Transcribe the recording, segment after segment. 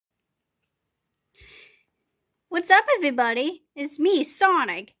What's up, everybody? It's me,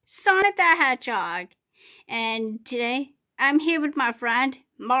 Sonic the Hedgehog. And today, I'm here with my friend,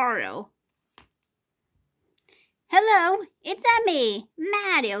 Mario. Hello, it's me,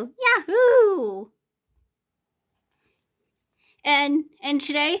 Mario. Yahoo! And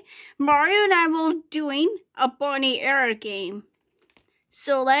today, Mario and I will doing a Barney error game.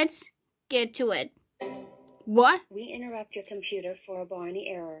 So let's get to it. What? We interrupt your computer for a Barney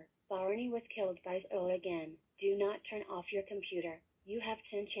error. Barney was killed by Zola again. Do not turn off your computer. You have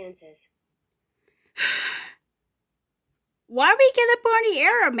 10 chances. Why we get a Barney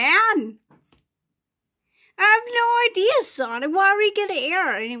error, man? I have no idea, Sonic. Why we get an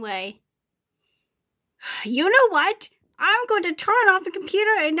error anyway? You know what? I'm going to turn off the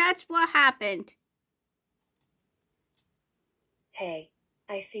computer, and that's what happened. Hey,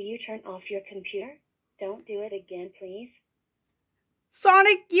 I see you turn off your computer. Don't do it again, please.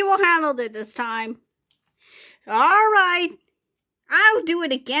 Sonic, you will handle it this time. Alright. I'll do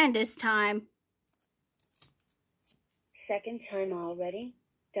it again this time. Second time already?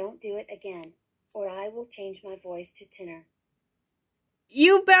 Don't do it again, or I will change my voice to tenor.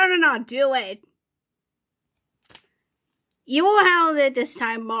 You better not do it. You will handle it this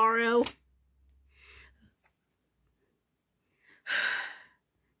time, Mario.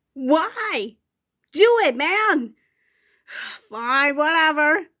 Why? Do it, man. Fine,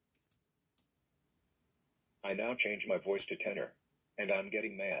 whatever. I now change my voice to tenor, and I'm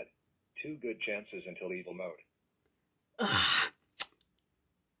getting mad. 2 good chances until evil mode.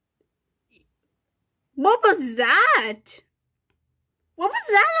 What was that? What was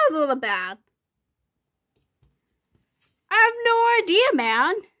that all about? I have no idea,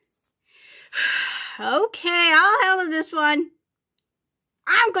 man. Okay, I'll handle this one.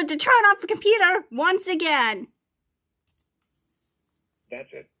 I'm going to turn off the computer once again.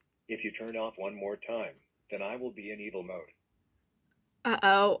 That's it. If you turn off one more time, then I will be in evil mode.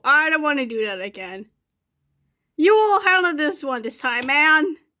 Uh-oh, I don't want to do that again. You will handle this one this time,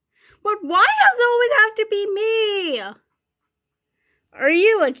 man. But why does it always have to be me? Are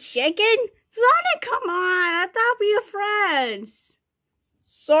you a chicken? Sonic, come on. I thought we were friends.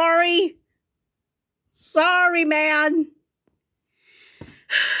 Sorry. Sorry, man.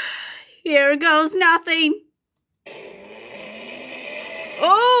 Here goes nothing.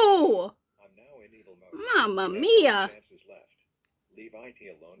 Oh! I'm now in evil mode. Mamma mia. Chances left. Leave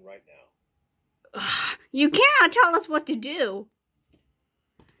IT alone right now. You cannot tell us what to do.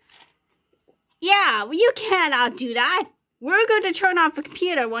 Yeah, well, you cannot do that. We're going to turn off the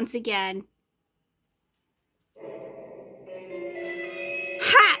computer once again.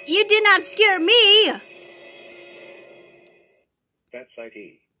 Ha! You did not scare me! That's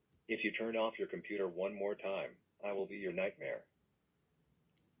IT. If you turn off your computer one more time, I will be your nightmare.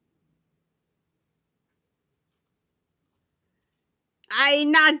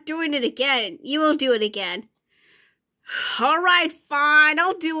 I'm not doing it again. You will do it again. Alright, fine.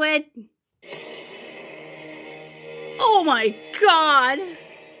 I'll do it. Oh my god.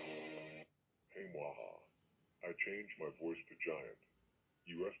 Hey Mwaha, I changed my voice to Giant.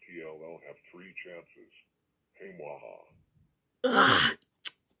 You FTLL have 3 chances. Hey Mwaha. Ugh.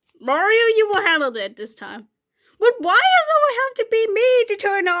 Mario, you will handle it this time. But why does it always have to be me to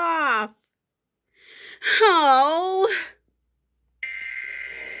turn off? Oh.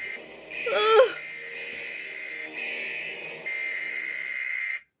 Ugh.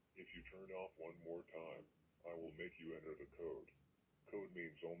 If you turn off one more time, I will make you enter the code. Code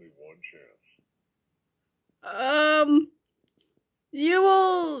means only 1 chance. You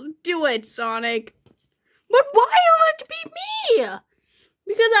will do it, Sonic. But why do you want it to be me?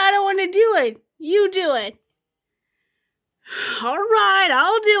 Because I don't want to do it. You do it. Alright,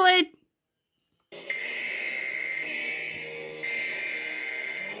 I'll do it.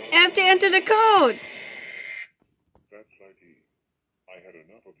 I have to enter the code. That's IT. I had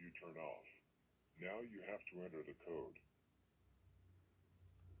enough of you turn off. Now you have to enter the code.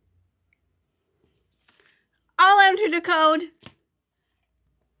 I'll enter the code.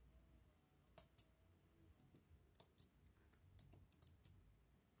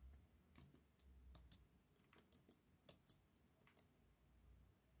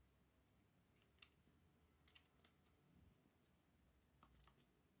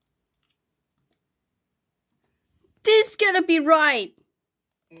 This is gonna be right.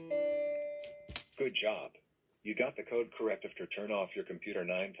 Good job. You got the code correct after turn off your computer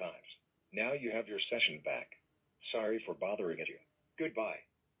 9 times. Now you have your session back. Sorry for bothering you. Goodbye.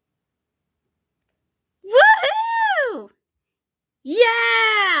 Woohoo!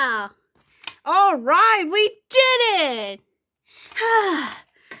 Yeah! Alright, we did it!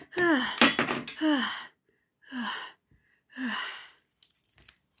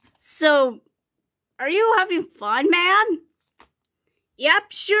 So, are you having fun, man?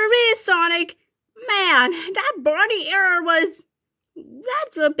 Yep, sure is, Sonic. Man, that Barney error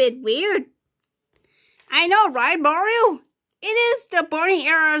that's a bit weird. I know, right, Mario? It is, the Barney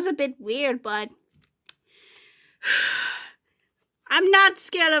error is a bit weird, but I'm not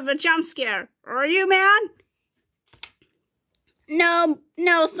scared of a jump scare. Are you, man?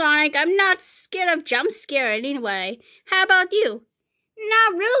 No, Sonic, I'm not scared of jump scare anyway. How about you?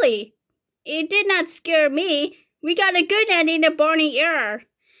 Not really. It did not scare me. We got a good ending to Barney error.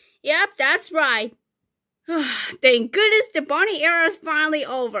 Yep, that's right. Thank goodness the Barney error is finally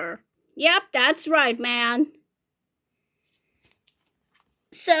over. Yep, that's right, man.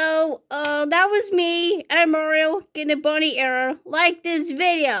 So, that was me and Mario getting a Barney error. Like this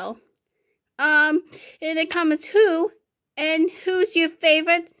video. In the comments who's your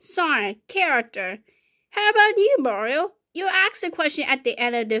favorite Sonic character? How about you, Mario? You asked a question at the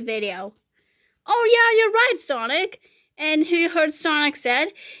end of the video. Oh yeah, you're right, Sonic. And you heard Sonic said,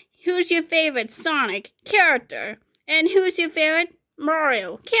 who's your favorite Sonic character? And who's your favorite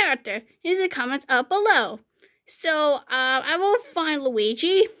Mario character? In the comments up below. So, I will find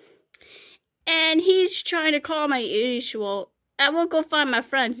Luigi. And he's trying to call my usual. I will go find my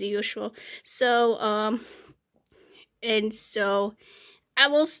friends, the usual. So, I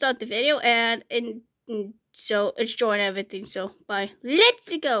will start the video and so it's join everything. So, bye. Let's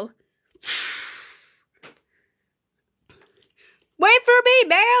go. Wait for me,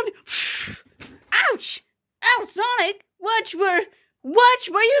 man! Ouch! Ow, Sonic! Watch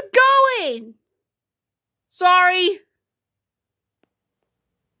where you going? Sorry.